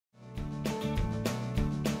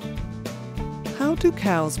How do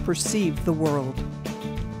cows perceive the world?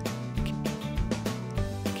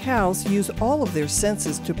 Cows use all of their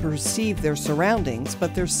senses to perceive their surroundings,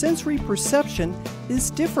 but their sensory perception is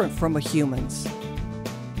different from a human's.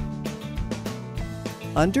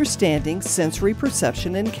 Understanding sensory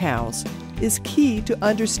perception in cows is key to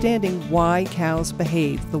understanding why cows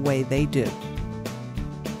behave the way they do.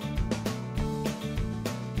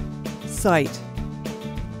 Sight.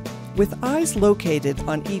 With eyes located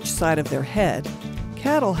on each side of their head,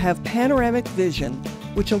 cattle have panoramic vision,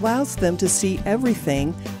 which allows them to see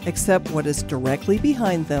everything except what is directly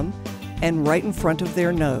behind them and right in front of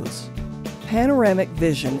their nose. Panoramic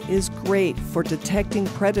vision is great for detecting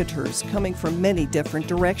predators coming from many different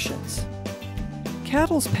directions.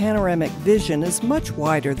 Cattle's panoramic vision is much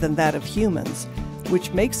wider than that of humans,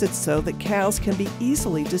 which makes it so that cows can be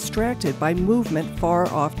easily distracted by movement far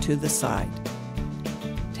off to the side.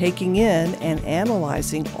 Taking in and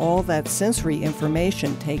analyzing all that sensory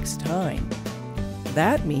information takes time.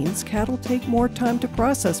 That means cattle take more time to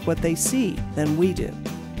process what they see than we do.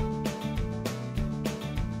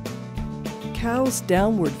 Cows'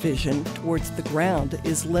 downward vision towards the ground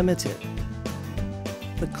is limited.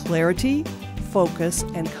 The clarity, focus,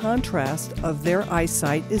 and contrast of their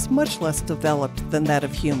eyesight is much less developed than that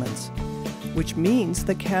of humans, which means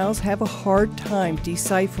that cows have a hard time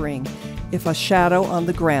deciphering if a shadow on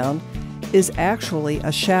the ground is actually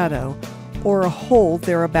a shadow or a hole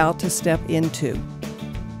they're about to step into.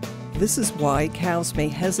 This is why cows may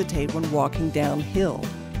hesitate when walking downhill,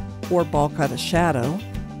 or balk at a shadow,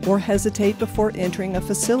 or hesitate before entering a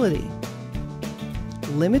facility.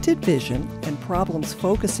 Limited vision and problems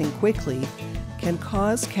focusing quickly can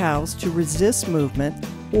cause cows to resist movement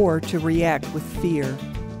or to react with fear.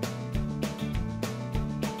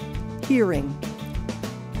 Hearing.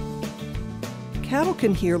 Cattle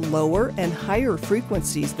can hear lower and higher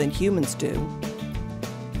frequencies than humans do.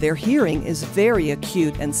 Their hearing is very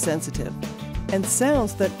acute and sensitive, and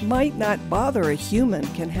sounds that might not bother a human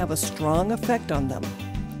can have a strong effect on them.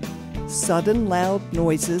 Sudden loud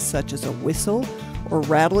noises such as a whistle or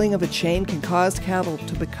rattling of a chain can cause cattle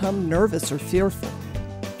to become nervous or fearful.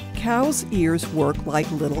 Cows' ears work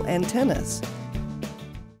like little antennas.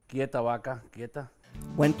 Quieta, vaca, quieta.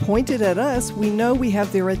 When pointed at us, we know we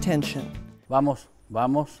have their attention. Vamos,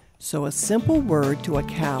 vamos. So a simple word to a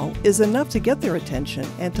cow is enough to get their attention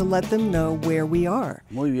and to let them know where we are.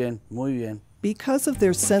 Muy bien, muy bien. Because of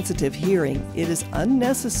their sensitive hearing, it is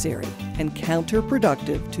unnecessary and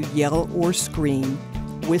counterproductive to yell or scream,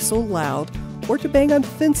 whistle loud, or to bang on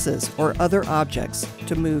fences or other objects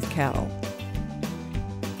to move cattle.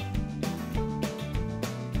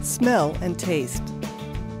 Smell and taste.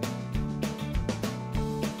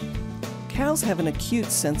 Cows have an acute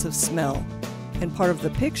sense of smell, and part of the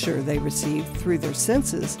picture they receive through their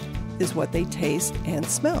senses is what they taste and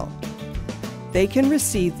smell. They can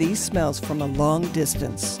receive these smells from a long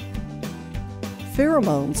distance.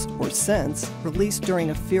 Pheromones, or scents, released during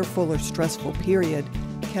a fearful or stressful period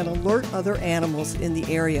can alert other animals in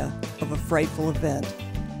the area of a frightful event.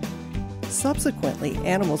 Subsequently,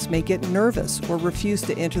 animals may get nervous or refuse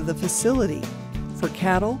to enter the facility. For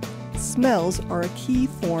cattle, smells are a key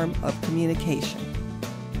form of communication.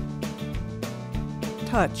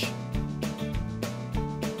 Touch.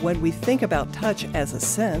 When we think about touch as a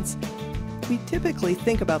sense, we typically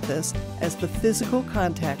think about this as the physical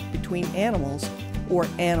contact between animals or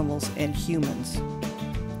animals and humans.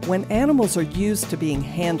 When animals are used to being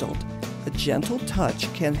handled, a gentle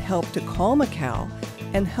touch can help to calm a cow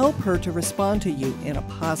and help her to respond to you in a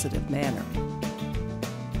positive manner.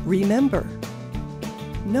 Remember,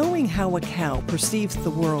 knowing how a cow perceives the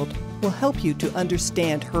world will help you to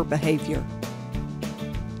understand her behavior.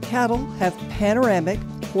 Cattle have panoramic,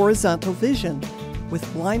 horizontal vision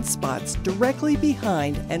with blind spots directly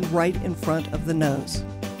behind and right in front of the nose.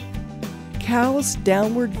 Cows'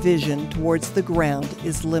 downward vision towards the ground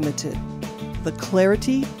is limited. The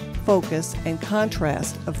clarity, focus, and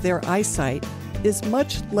contrast of their eyesight is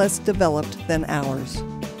much less developed than ours.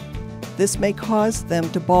 This may cause them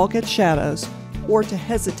to balk at shadows or to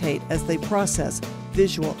hesitate as they process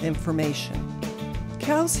visual information.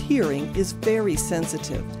 Cows' hearing is very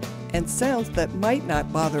sensitive, and sounds that might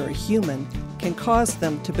not bother a human can cause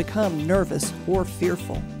them to become nervous or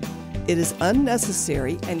fearful. It is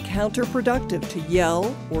unnecessary and counterproductive to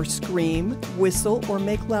yell or scream, whistle, or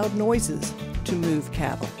make loud noises to move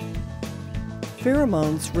cattle.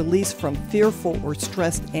 Pheromones released from fearful or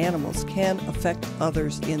stressed animals can affect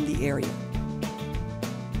others in the area.